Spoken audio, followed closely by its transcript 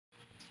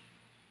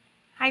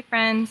Hi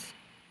friends.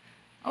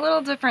 A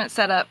little different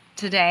setup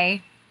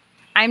today.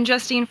 I'm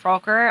Justine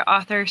Frolker,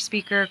 author,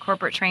 speaker,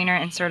 corporate trainer,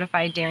 and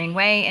certified Daring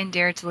Way and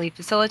Dare to Lead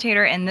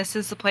facilitator, and this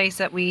is the place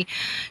that we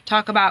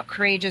talk about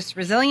courageous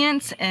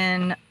resilience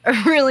in a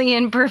really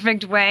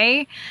imperfect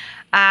way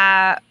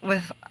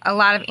with a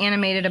lot of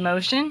animated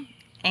emotion,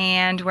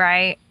 and where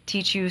I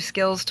teach you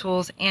skills,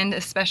 tools, and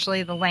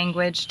especially the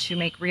language to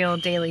make real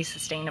daily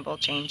sustainable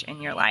change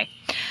in your life.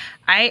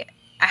 I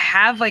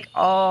have like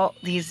all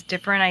these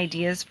different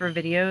ideas for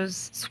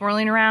videos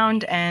swirling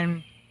around,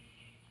 and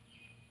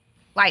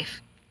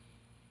life.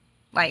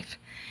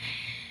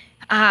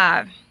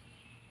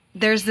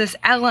 There's this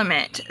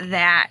element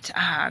that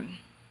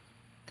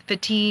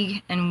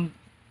fatigue, and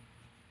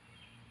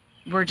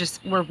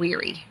we're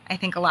weary. I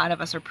think a lot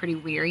of us are pretty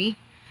weary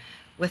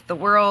with the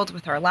world,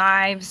 with our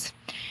lives,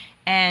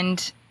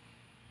 and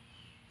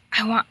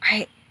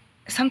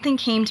something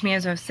came to me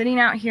as I was sitting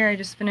out here. I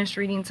just finished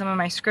reading some of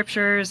my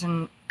scriptures,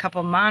 and a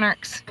couple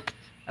monarchs,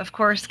 of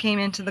course, came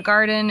into the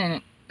garden. And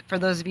for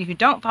those of you who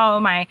don't follow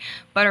my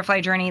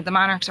butterfly journey, the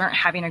monarchs aren't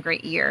having a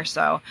great year.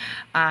 So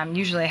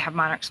usually I have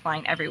monarchs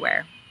flying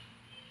everywhere.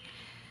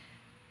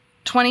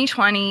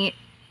 2020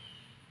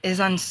 is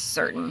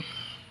uncertain.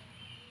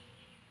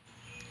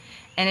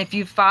 And if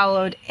you've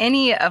followed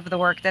any of the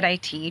work that I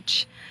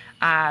teach,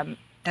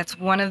 that's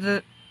one of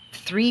the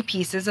 3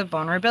 pieces of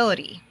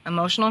vulnerability: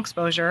 emotional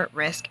exposure,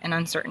 risk, and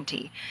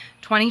uncertainty.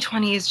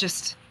 2020 is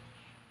just,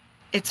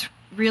 it's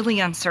really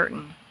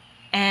uncertain,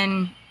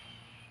 and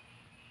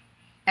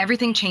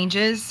everything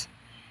changes.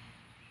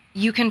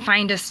 You can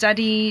find a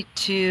study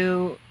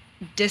to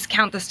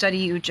discount the study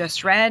you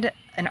just read,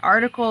 an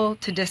article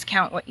to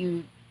discount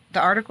the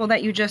article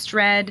that you just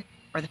read,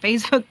 or the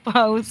Facebook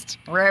post,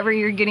 wherever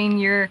you're getting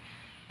your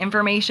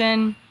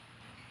information.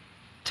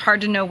 It's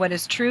hard to know what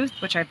is truth,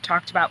 which I've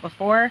talked about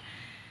before.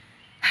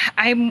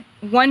 I'm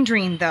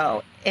wondering,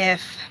 though,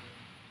 if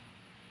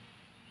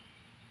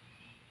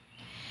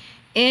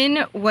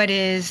in what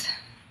is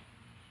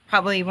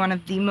probably one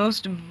of the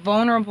most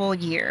vulnerable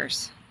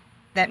years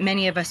that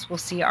many of us will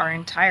see our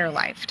entire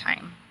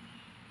lifetime,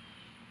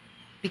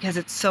 because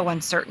it's so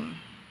uncertain,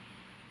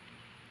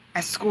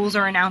 as schools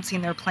are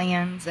announcing their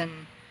plans, and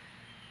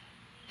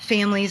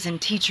families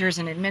and teachers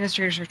and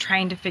administrators are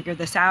trying to figure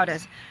this out,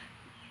 as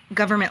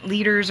government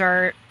leaders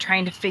are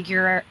trying to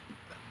figure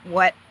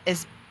what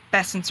is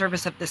best in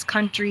service of this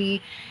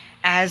country,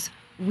 as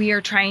we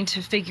are trying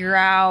to figure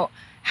out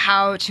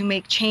how to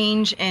make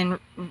change in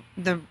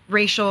the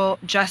racial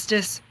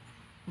justice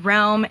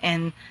realm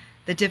and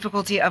the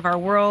difficulty of our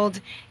world,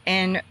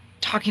 and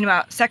talking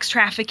about sex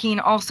trafficking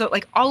also.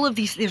 Like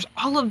there's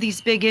all of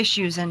these big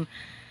issues, and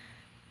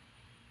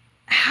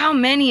how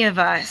many of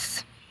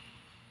us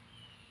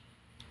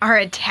are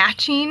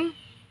attaching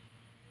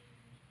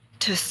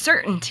to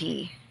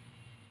certainty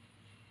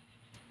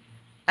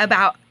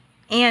about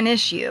an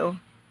issue,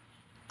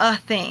 a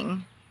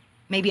thing,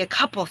 maybe a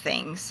couple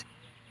things,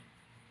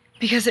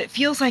 because it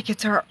feels like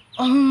it's our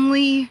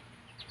only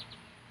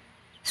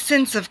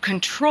sense of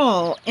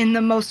control in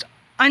the most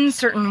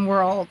uncertain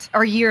world,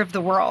 or year of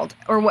the world,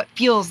 or what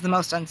feels the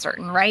most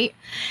uncertain, right?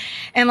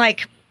 And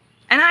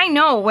I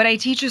know what I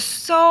teach is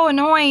so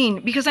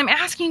annoying, because I'm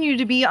asking you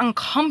to be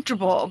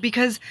uncomfortable,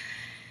 because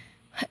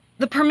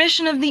the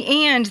permission of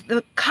the and,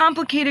 the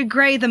complicated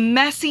gray, the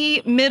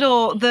messy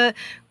middle, the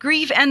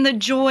grief and the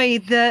joy,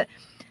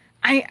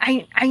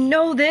 I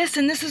know this,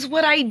 and this is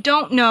what I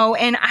don't know,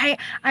 and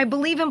I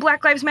believe in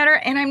Black Lives Matter,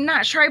 and I'm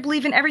not sure I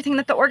believe in everything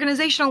that the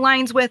organization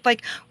aligns with.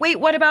 Like,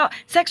 wait, what about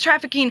sex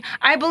trafficking?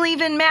 I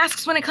believe in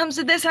masks when it comes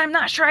to this, and I'm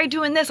not sure I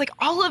do in this. Like,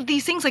 all of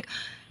these things, like,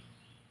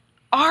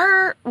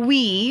 are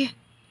we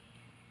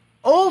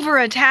over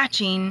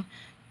attaching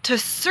to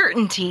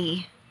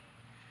certainty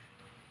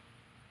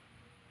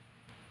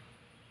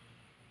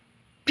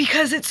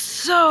because it's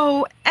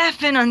so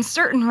effing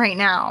uncertain right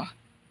now?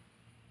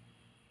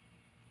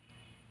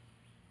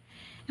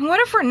 And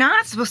what if we're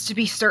not supposed to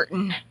be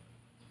certain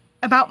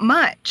about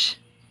much?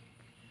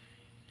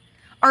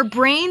 Our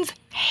brains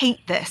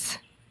hate this.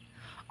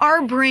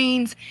 Our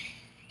brains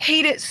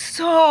hate it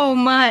so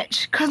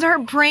much, because our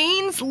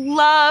brains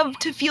love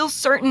to feel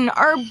certain.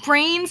 Our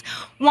brains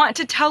want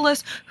to tell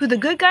us who the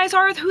good guys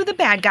are, who the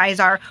bad guys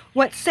are,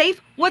 what's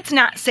safe, what's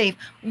not safe,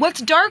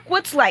 what's dark,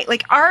 what's light.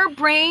 Like, our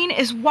brain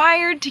is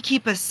wired to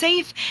keep us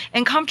safe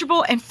and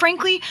comfortable, and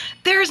frankly,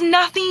 there's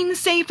nothing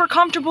safe or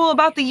comfortable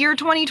about the year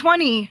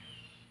 2020.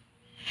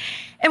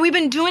 And we've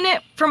been doing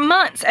it for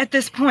months at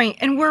this point,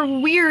 and we're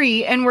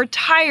weary, and we're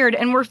tired,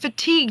 and we're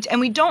fatigued, and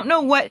we don't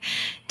know what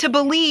to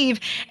believe,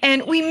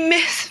 and we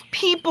miss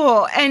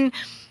people, and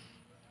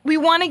we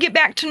want to get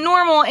back to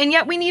normal, and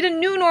yet we need a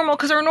new normal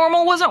because our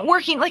normal wasn't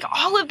working. Like,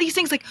 all of these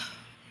things, like,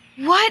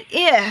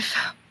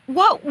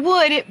 what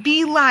would it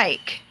be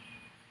like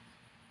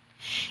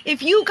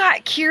if you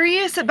got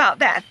curious about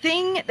that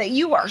thing that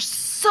you are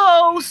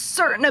so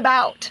certain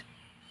about?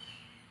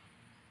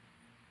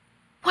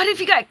 What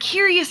if you got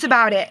curious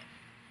about it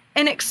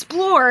and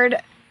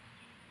explored,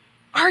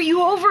 are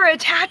you over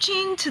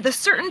attaching to the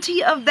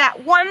certainty of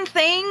that one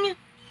thing?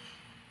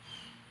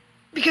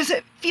 because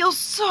it feels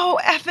so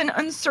effing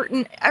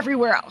uncertain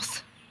everywhere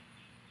else.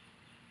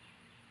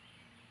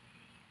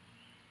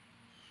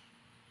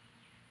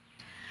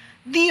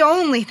 The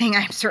only thing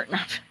I'm certain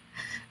of,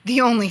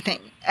 the only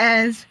thing,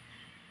 as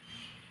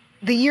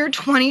the year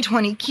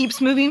 2020 keeps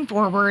moving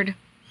forward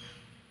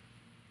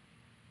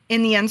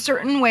in the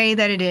uncertain way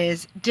that it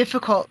is,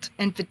 difficult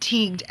and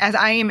fatigued as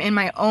I am in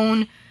my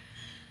own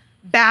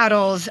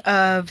battles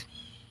of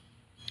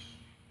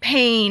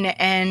pain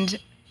and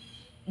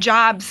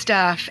job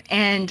stuff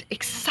and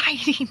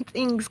exciting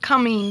things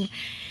coming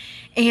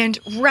and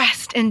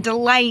rest and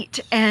delight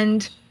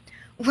and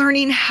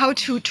learning how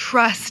to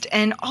trust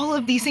and all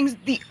of these things,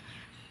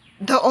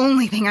 the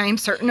only thing I am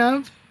certain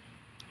of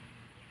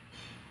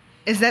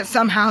is that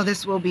somehow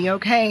this will be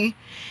okay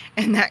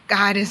and that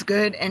God is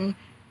good and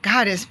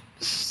God is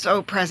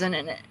so present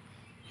in it.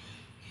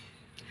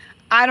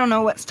 I don't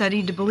know what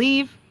study to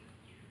believe.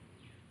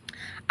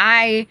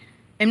 I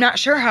am not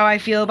sure how I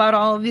feel about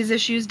all of these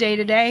issues day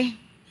to day.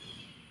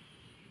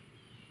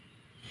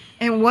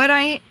 And what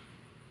I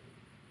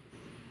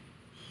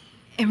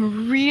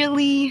am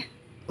really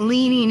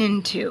leaning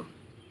into,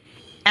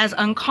 as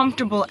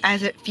uncomfortable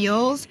as it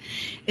feels,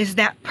 is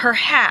that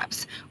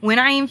perhaps when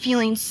I am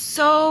feeling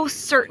so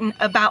certain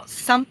about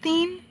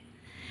something,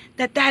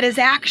 that is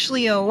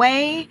actually a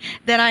way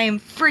that I am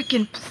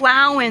freaking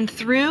plowing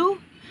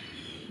through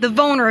the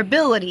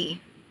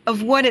vulnerability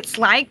of what it's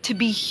like to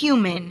be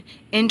human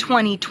in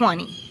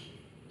 2020.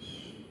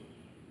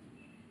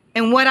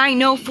 And what I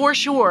know for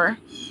sure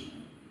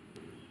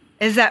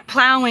is that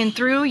plowing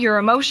through your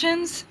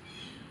emotions,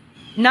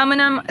 numbing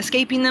them,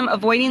 escaping them,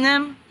 avoiding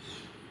them,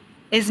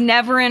 is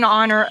never in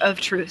honor of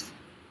truth.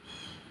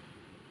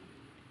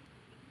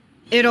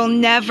 It'll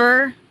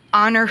never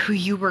honor who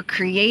you were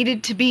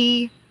created to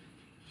be.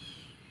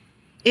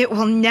 It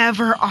will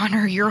never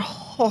honor your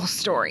whole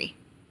story.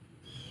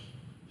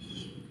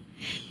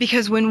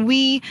 Because when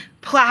we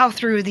plow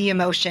through the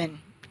emotion,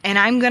 and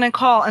I'm going to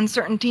call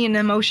uncertainty an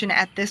emotion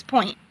at this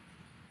point,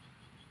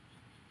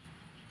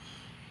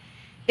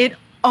 it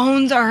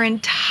owns our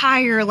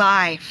entire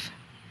life.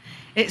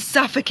 It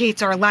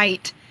suffocates our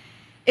light.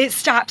 It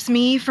stops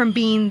me from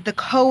being the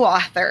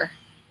co-author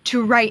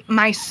to write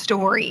my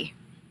story.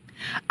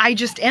 I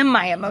just am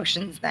my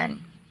emotions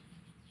then.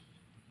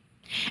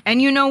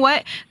 And you know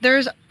what?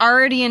 There's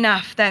already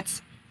enough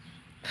that's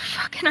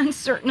fucking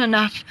uncertain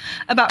enough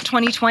about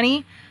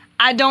 2020.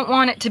 I don't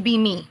want it to be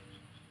me.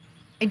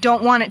 I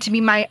don't want it to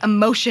be my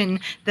emotion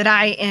that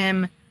I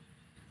am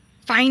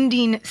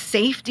finding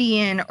safety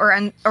in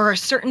or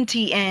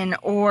certainty in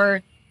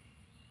or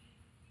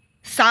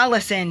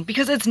solace in,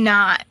 because it's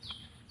not.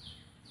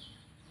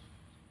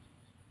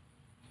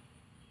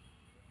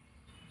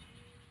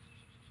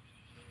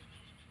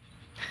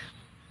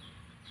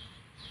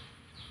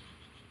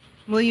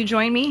 Will you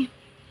join me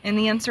in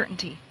the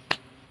uncertainty?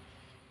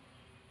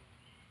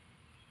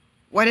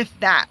 What if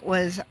that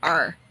was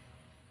our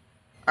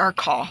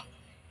call?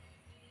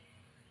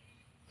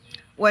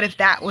 What if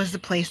that was the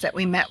place that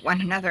we met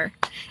one another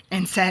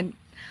and said,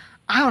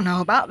 I don't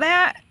know about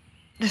that.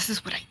 This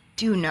is what I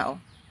do know.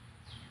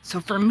 So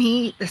for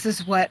me, this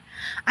is what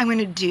I'm going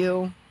to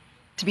do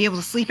to be able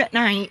to sleep at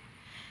night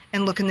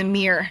and look in the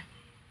mirror.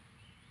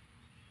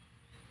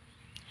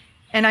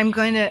 And I'm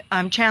going to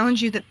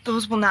challenge you that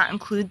those will not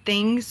include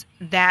things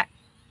that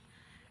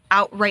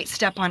outright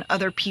step on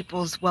other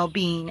people's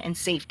well-being and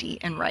safety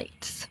and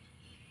rights.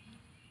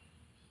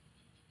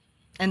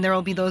 And there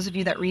will be those of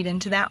you that read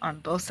into that on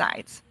both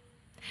sides,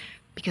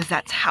 because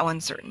that's how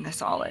uncertain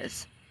this all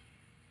is.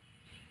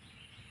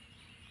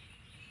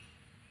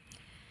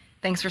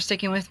 Thanks for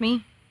sticking with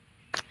me.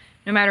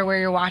 No matter where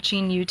you're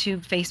watching,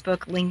 YouTube,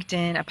 Facebook,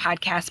 LinkedIn, a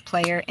podcast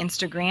player,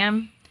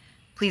 Instagram,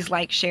 please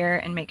like, share,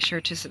 and make sure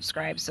to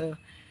subscribe so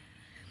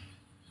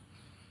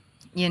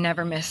you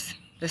never miss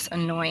this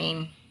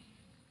annoying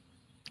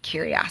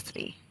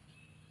curiosity,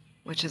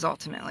 which is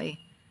ultimately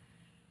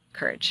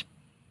courage.